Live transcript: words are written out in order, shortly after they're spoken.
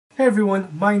Hey everyone,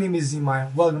 my name is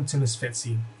Zimai. Welcome to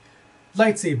Misfitsy.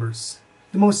 Lightsabers,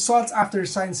 the most sought after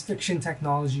science fiction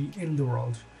technology in the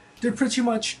world. They're pretty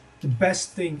much the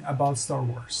best thing about Star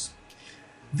Wars.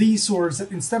 These swords, that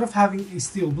instead of having a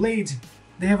steel blade,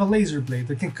 they have a laser blade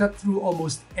that can cut through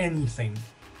almost anything.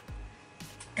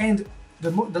 And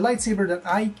the lightsaber that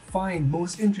I find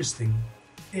most interesting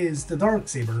is the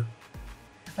Darksaber,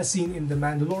 as seen in The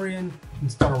Mandalorian, in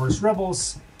Star Wars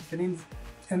Rebels,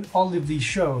 and all of these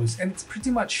shows. And it's pretty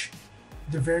much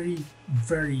the very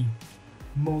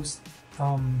most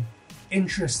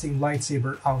interesting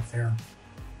lightsaber out there.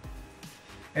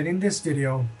 And in this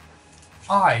video,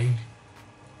 I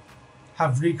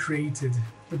have recreated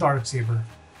the Darksaber.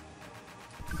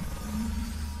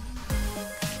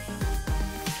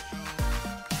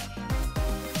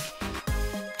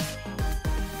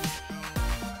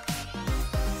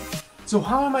 So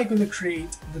how am I going to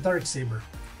create the Darksaber?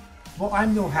 Well,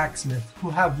 I'm no hacksmith who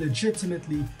have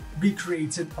legitimately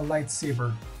recreated a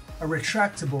lightsaber, a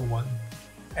retractable one,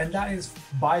 and that is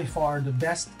by far the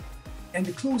best and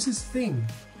the closest thing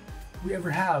we ever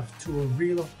have to a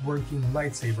real working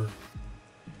lightsaber.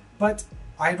 But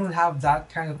I don't have that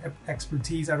kind of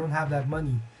expertise, I don't have that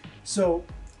money. So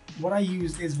what I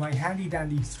used is my handy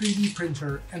dandy 3D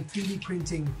printer and 3D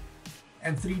printing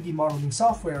and 3D modeling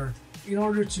software in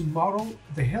order to model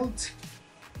the hilt,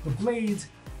 the blade,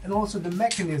 and also the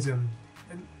mechanism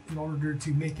in order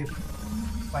to make it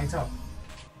light up.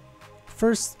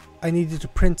 First, I needed to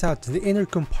print out the inner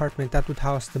compartment that would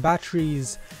house the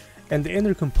batteries and the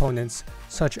inner components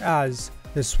such as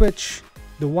the switch,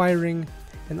 the wiring,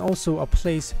 and also a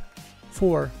place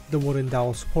for the wooden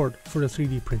dowel support for the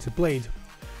 3D printed blade.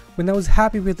 When I was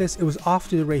happy with this, it was off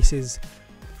to the races,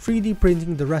 3D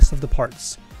printing the rest of the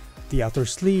parts, the outer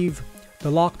sleeve,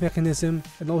 the lock mechanism,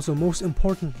 and also most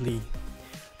importantly,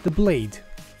 the blade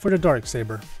for the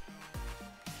Darksaber.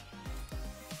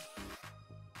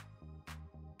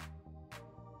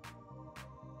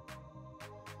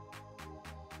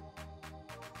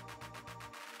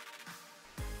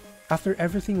 After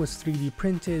everything was 3D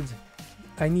printed,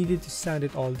 I needed to sand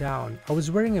it all down. I was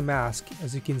wearing a mask,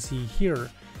 as you can see here.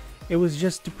 It was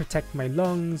just to protect my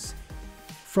lungs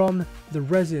from the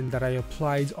resin that I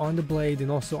applied on the blade and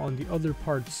also on the other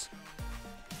parts.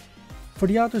 For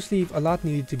the outer sleeve, a lot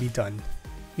needed to be done.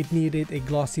 It needed a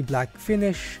glossy black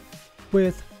finish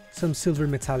with some silver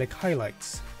metallic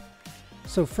highlights.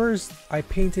 So first, I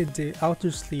painted the outer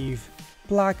sleeve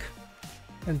black,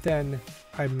 and then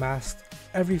I masked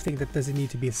everything that doesn't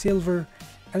need to be silver,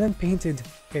 and then painted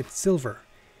it silver.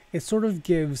 It sort of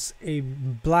gives a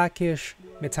blackish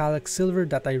metallic silver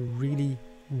that I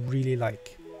really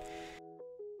like.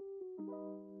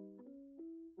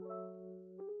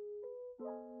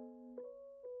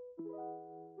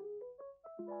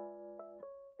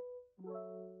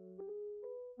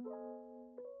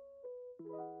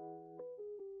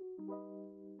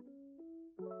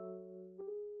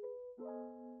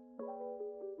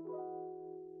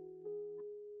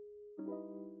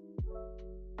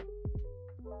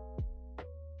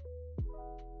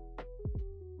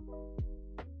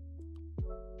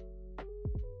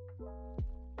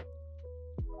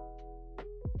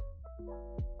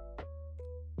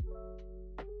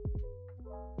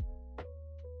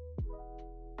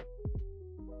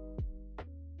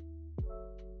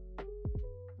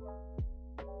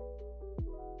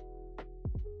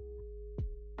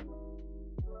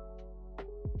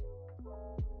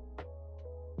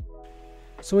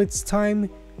 So it's time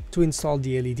to install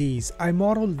the LEDs. I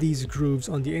modeled these grooves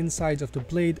on the insides of the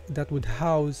blade that would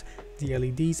house the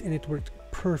LEDs, and it worked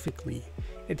perfectly.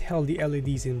 It held the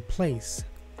LEDs in place.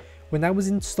 When I was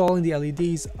installing the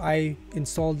LEDs, I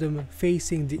installed them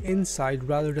facing the inside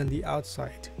rather than the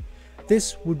outside.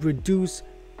 This would reduce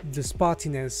the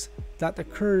spottiness that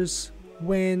occurs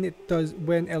when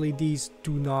LEDs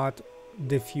do not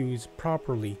diffuse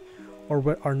properly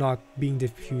or are not being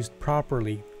diffused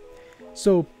properly.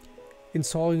 So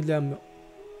installing them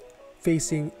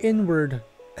facing inward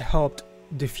helped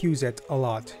diffuse it a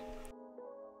lot.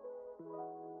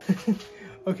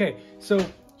 Okay, so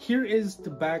here is the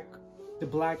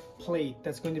black plate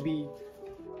that's going to be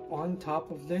on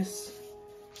top of this.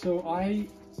 So I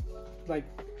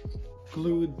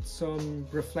glued some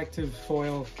reflective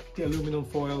foil, the aluminum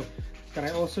foil that I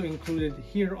also included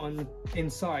here on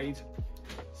inside.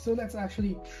 So let's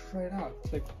actually try it out.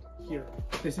 Here,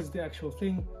 this is the actual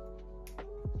thing.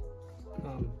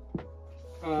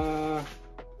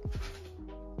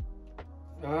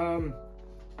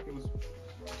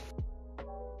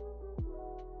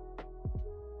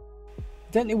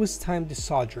 Then it was time to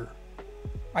solder.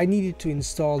 I needed to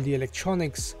install the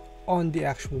electronics on the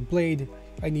actual blade,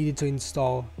 I needed to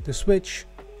install the switch,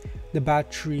 the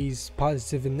batteries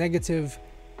positive and negative,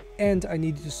 and I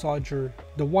needed to solder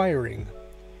the wiring.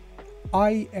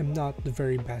 I am not the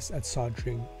very best at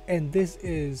soldering, and this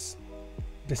is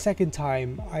the second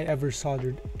time I ever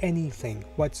soldered anything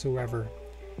whatsoever.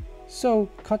 So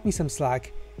cut me some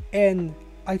slack, and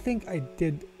I think I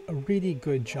did a really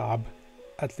good job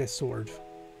at this sword.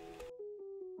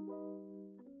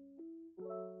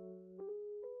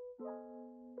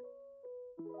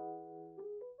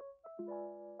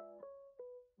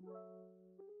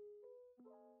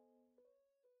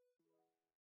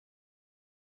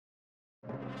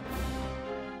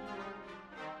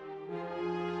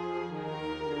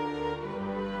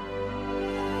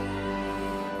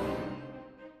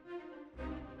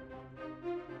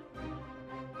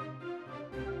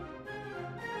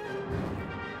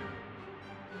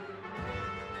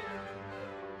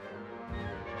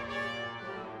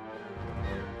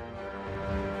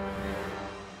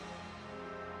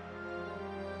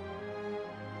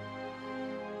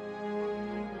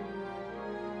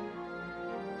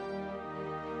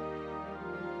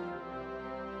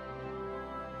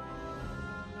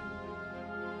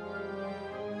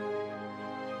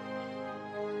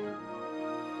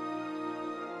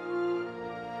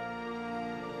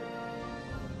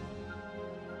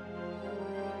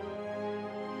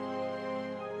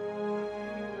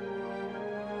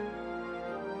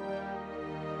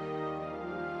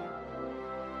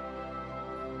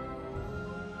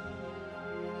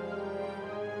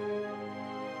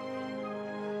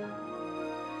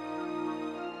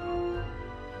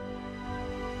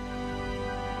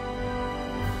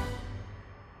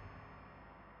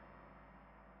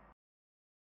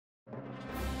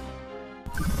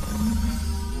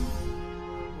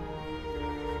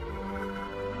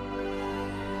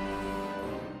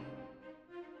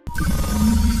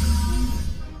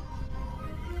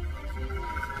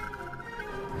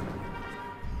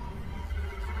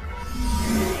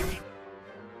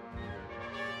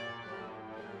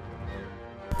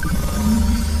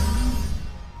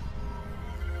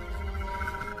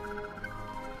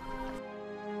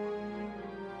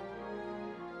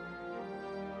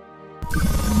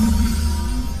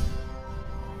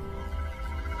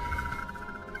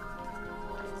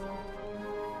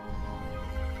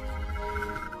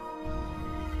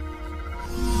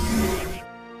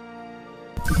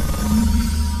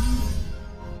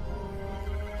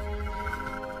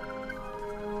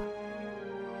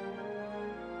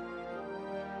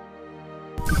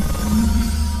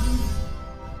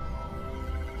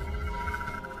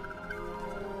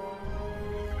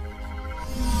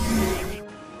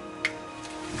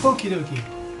 Okie dokie.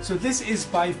 So this is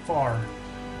by far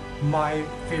my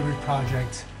favorite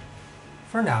project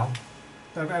for now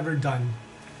that I've ever done.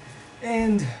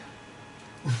 And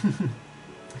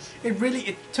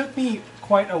it took me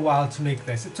quite a while to make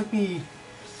this. It took me,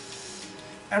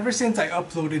 ever since I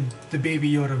uploaded the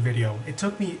Baby Yoda video, it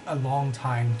took me a long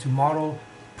time to model,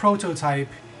 prototype,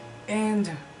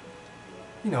 and,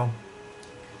 you know,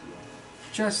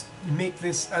 just make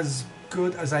this as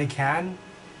good as I can.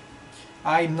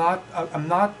 I'm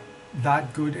not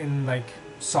that good in like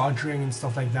soldering and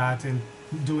stuff like that and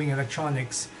doing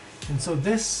electronics, and so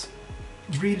this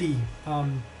really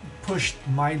pushed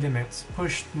my limits,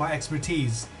 pushed my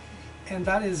expertise, and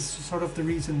that is sort of the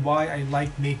reason why I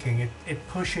like making it. It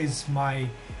pushes my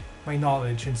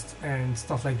knowledge and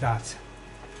stuff like that.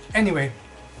 Anyway,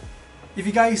 if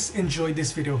you guys enjoyed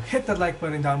this video, hit the like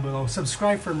button down below,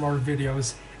 subscribe for more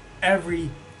videos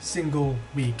every single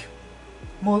week.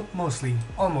 Mostly,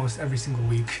 almost every single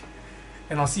week.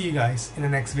 And I'll see you guys in the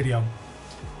next video.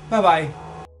 Bye bye!